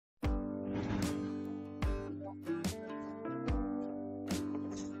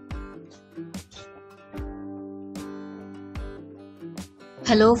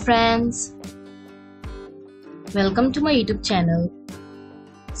Hello friends, welcome to my YouTube channel.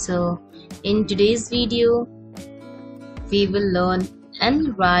 So in today's video we will learn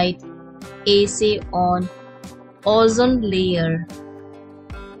and write essay on ozone layer.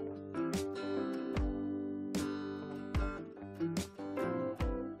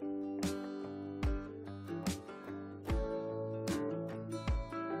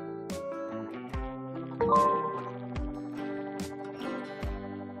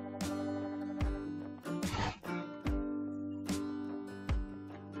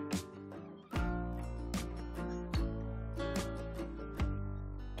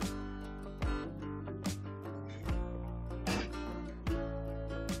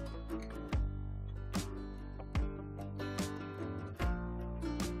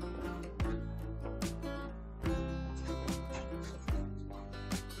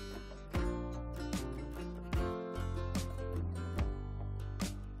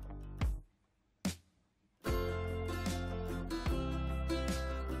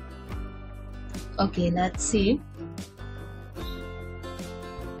 Okay, let's see.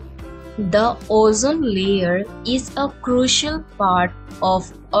 The ozone layer is a crucial part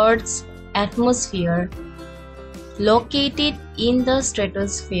of Earth's atmosphere, located in the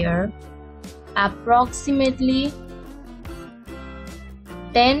stratosphere, approximately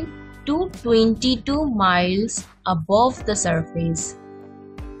 10 to 22 miles above the surface.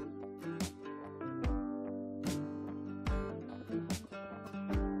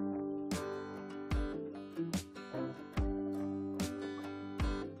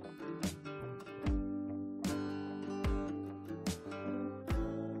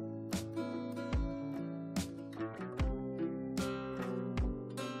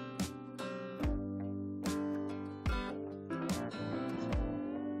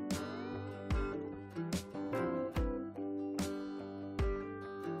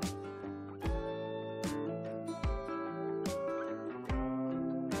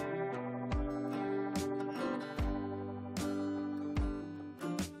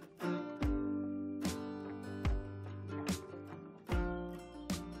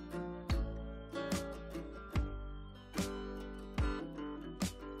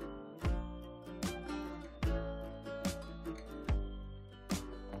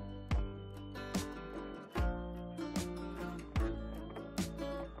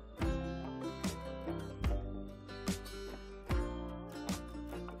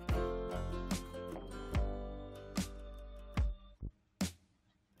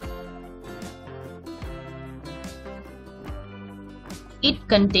 It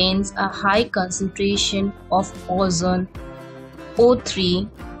contains a high concentration of ozone O3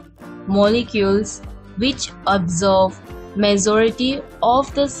 molecules which absorb majority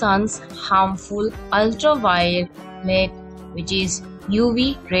of the sun's harmful ultraviolet, which is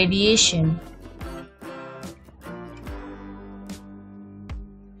UV radiation.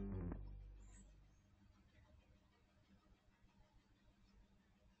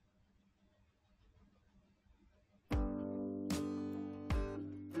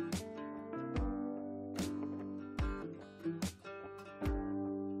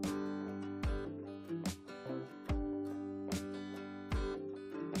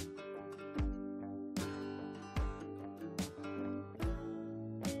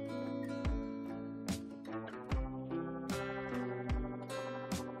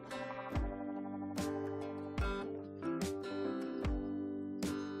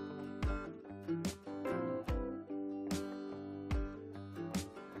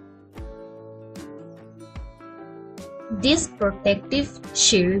 This protective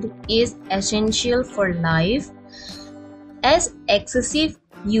shield is essential for life, as excessive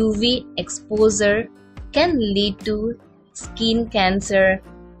UV exposure can lead to skin cancer,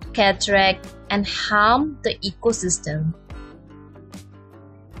 cataract, and harm the ecosystem.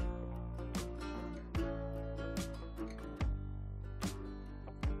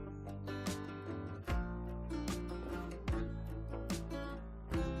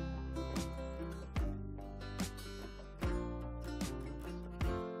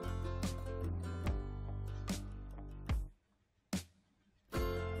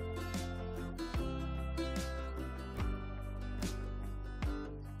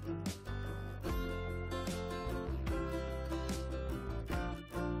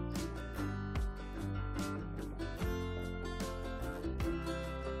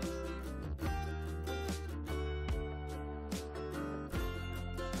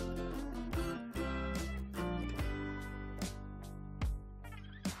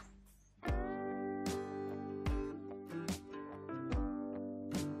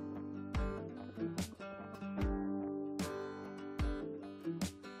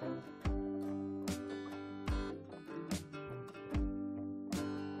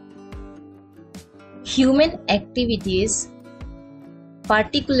 Human activities,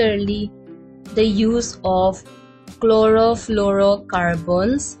 particularly the use of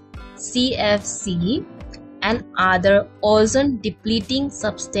chlorofluorocarbons (CFC) and other ozone-depleting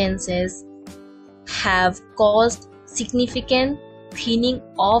substances, have caused significant thinning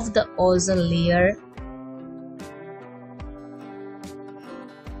of the ozone layer.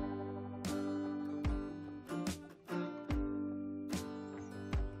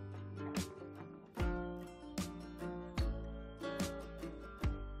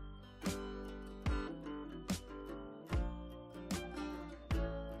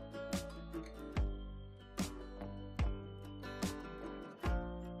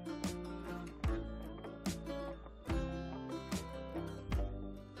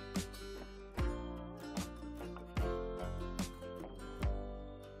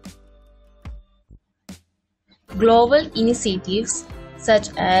 Global initiatives such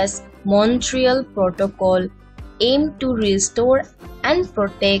as Montreal Protocol aim to restore and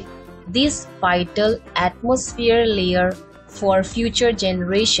protect this vital atmosphere layer for future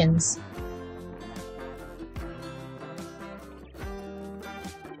generations.